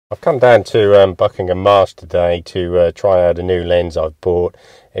I've come down to Buckingham Marsh today to try out a new lens I've bought.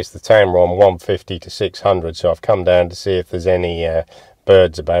 It's the Tamron 150 to 600, so I've come down to see if there's any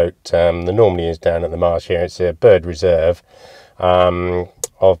birds about. There normally is down at the marsh here. It's a bird reserve.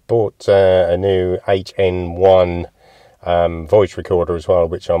 I've bought a new HN1 voice recorder as well,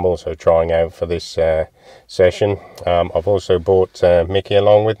 which I'm also trying out for this session. I've also bought Mickey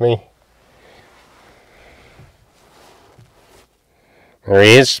along with me. There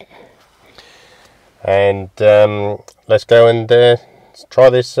he is, and let's go and try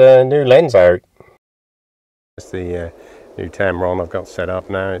this new lens out. It's the new Tamron I've got set up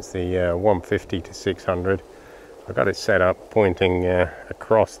now. It's the 150 to 600. I've got it set up pointing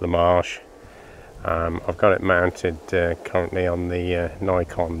across the marsh. I've got it mounted currently on the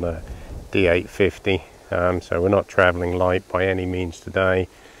Nikon D850, so we're not travelling light by any means today.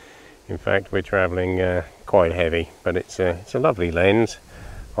 In fact, we're travelling quite heavy, but it's a lovely lens.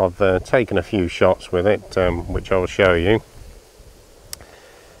 I've taken a few shots with it, which I'll show you.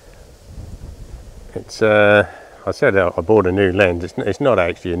 It's I said I bought a new lens. It's not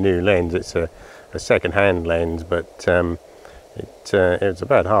actually a new lens. It's a second-hand lens, but it was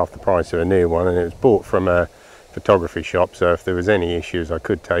about half the price of a new one, and it was bought from a photography shop. So if there was any issues, I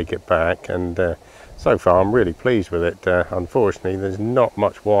could take it back. And so far, I'm really pleased with it. Unfortunately, there's not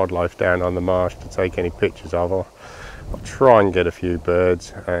much wildlife down on the marsh to take any pictures of. I'll try and get a few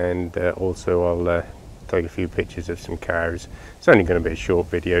birds, and also I'll take a few pictures of some cows. It's only going to be a short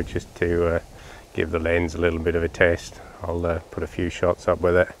video just to give the lens a little bit of a test. I'll put a few shots up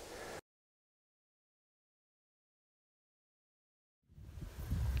with it.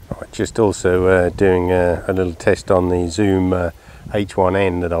 Just also doing a little test on the Zoom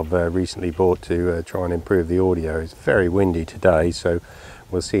H1N that I've recently bought to try and improve the audio. It's very windy today, so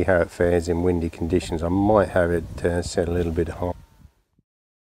we'll see how it fares in windy conditions. I might have it set a little bit high.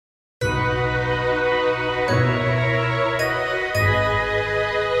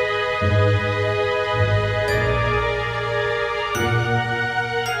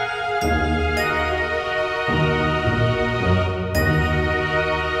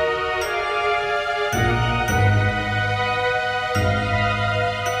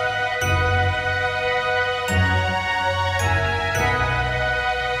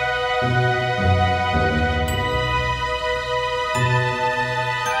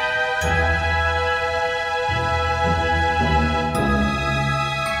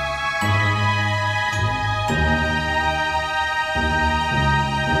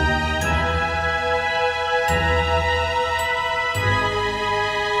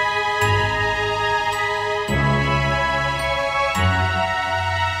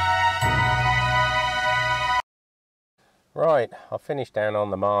 Right, I've finished down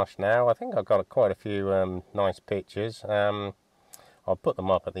on the marsh now. I think I've got quite a few nice pictures. I'll put them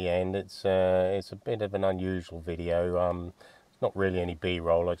up at the end. It's a bit of an unusual video. It's not really any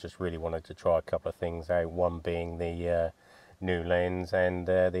B-roll. I just really wanted to try a couple of things out. One being the new lens, and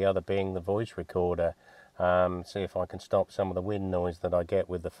the other being the voice recorder. See if I can stop some of the wind noise that I get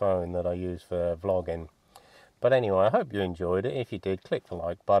with the phone that I use for vlogging. But anyway, I hope you enjoyed it. If you did, click the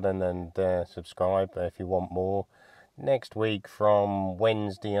like button and subscribe if you want more. Next week, from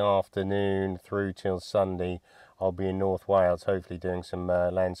Wednesday afternoon through till Sunday, I'll be in North Wales, hopefully doing some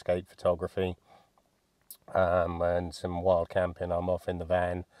landscape photography and some wild camping. I'm off in the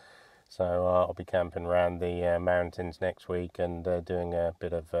van, so I'll be camping around the mountains next week and doing a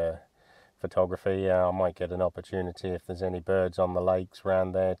bit of photography. I might get an opportunity, if there's any birds on the lakes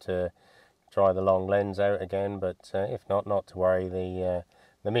around there, to try the long lens out again, but if not, not to worry.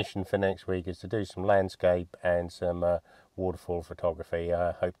 The mission for next week is to do some landscape and some waterfall photography.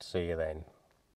 I hope to see you then.